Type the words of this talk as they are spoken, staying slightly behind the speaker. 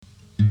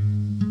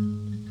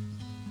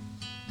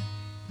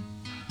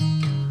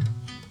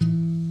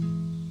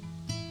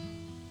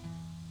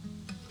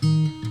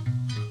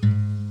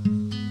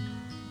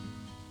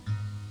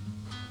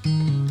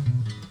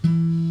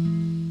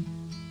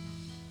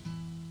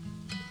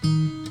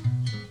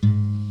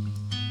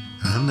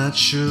not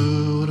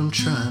sure what I'm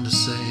trying to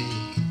say.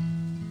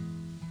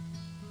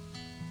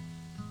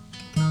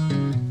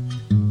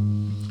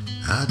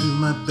 I do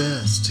my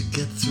best to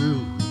get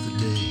through the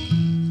day.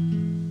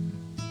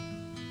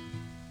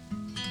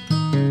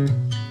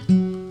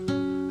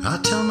 I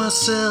tell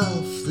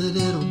myself that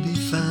it'll be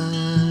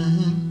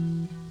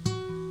fine.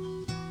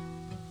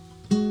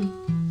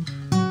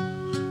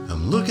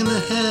 I'm looking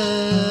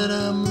ahead,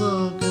 I'm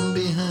looking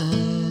behind.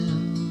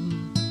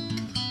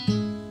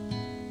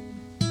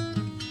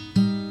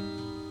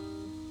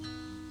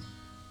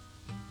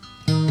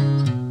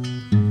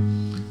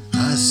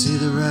 I see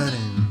the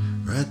writing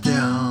right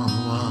there on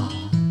the wall,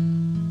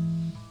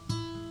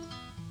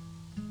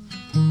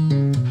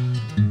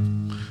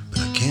 but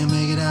I can't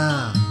make it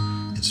out,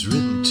 it's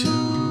written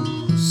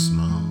too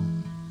small.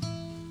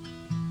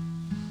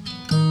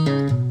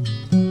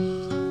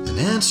 An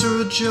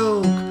answer, a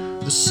joke,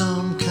 or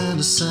some kind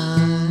of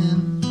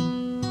sign.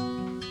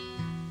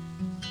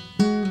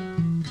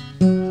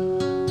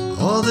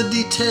 All the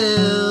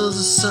details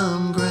of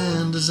some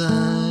grand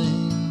design.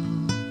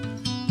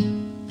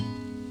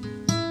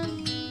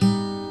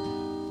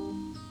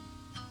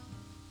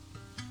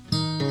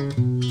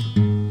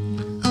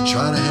 I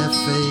try to have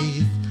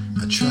faith,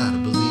 I try to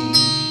believe,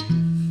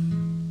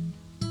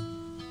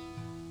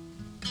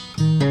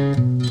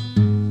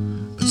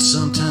 but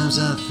sometimes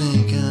I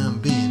think I'm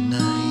being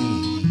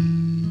naive.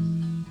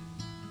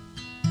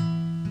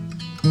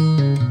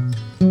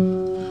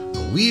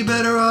 Are we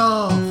better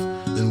off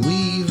than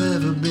we've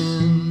ever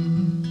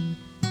been?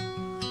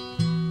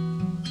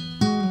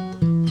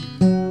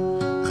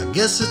 I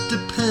guess it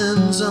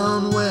depends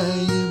on where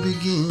you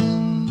begin.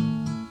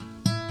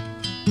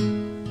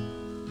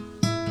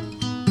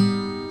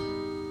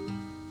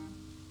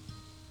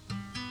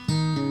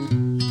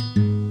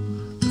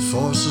 The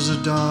forces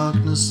of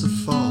darkness, the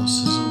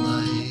forces of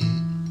light,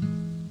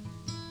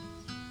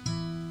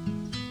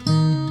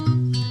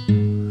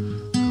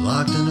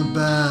 locked in a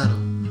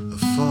battle, a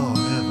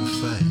forever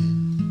fight.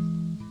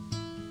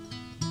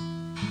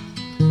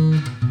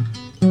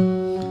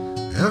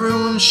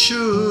 Everyone's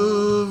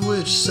sure of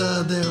which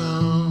side they're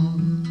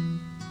on.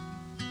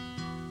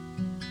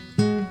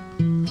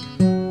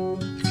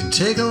 It can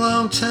take a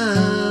long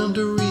time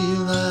to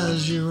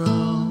realize you're wrong.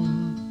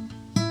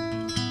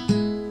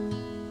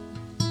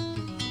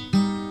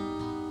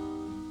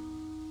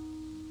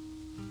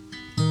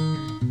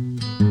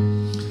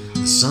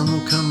 The sun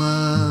will come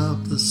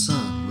up, the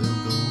sun will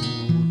go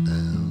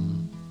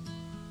down.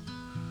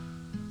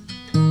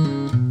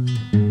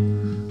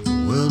 The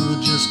world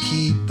will just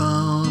keep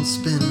on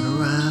spinning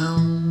around.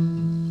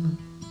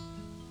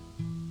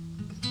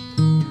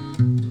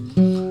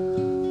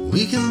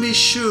 We can be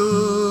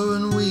sure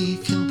and we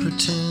can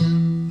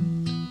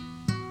pretend,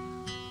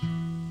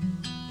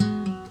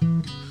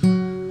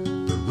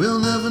 but we'll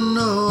never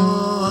know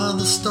how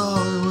the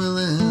story will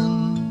end.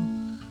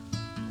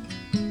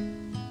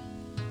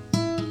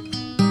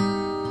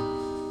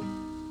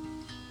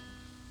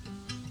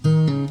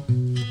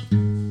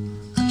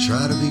 I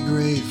try to be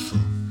grateful,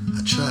 I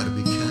try to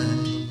be kind.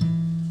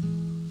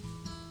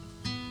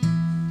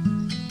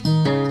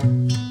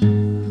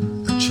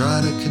 I try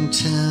to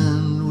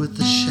contend with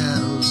the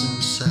shadows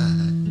inside.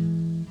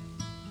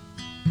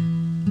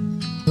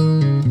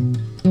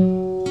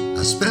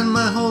 I spend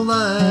my whole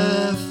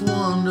life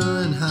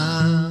wondering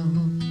how.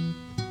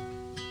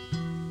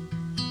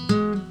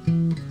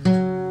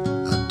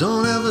 I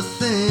don't ever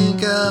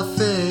think I'll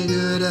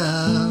figure it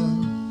out.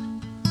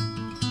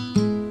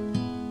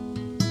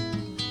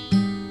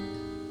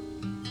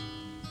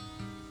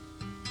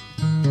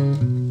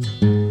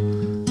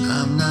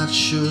 I'm not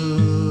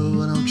sure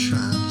what I'm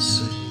trying to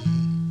say.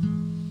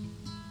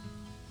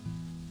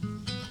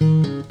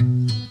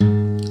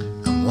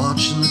 I'm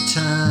watching the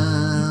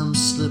time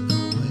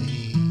slipping away.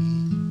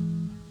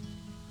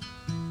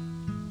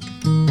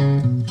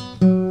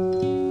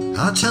 I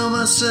tell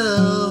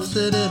myself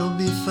that it'll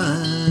be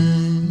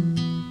fine.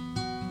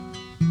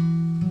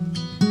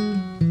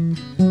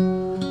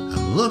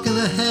 I'm looking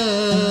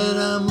ahead,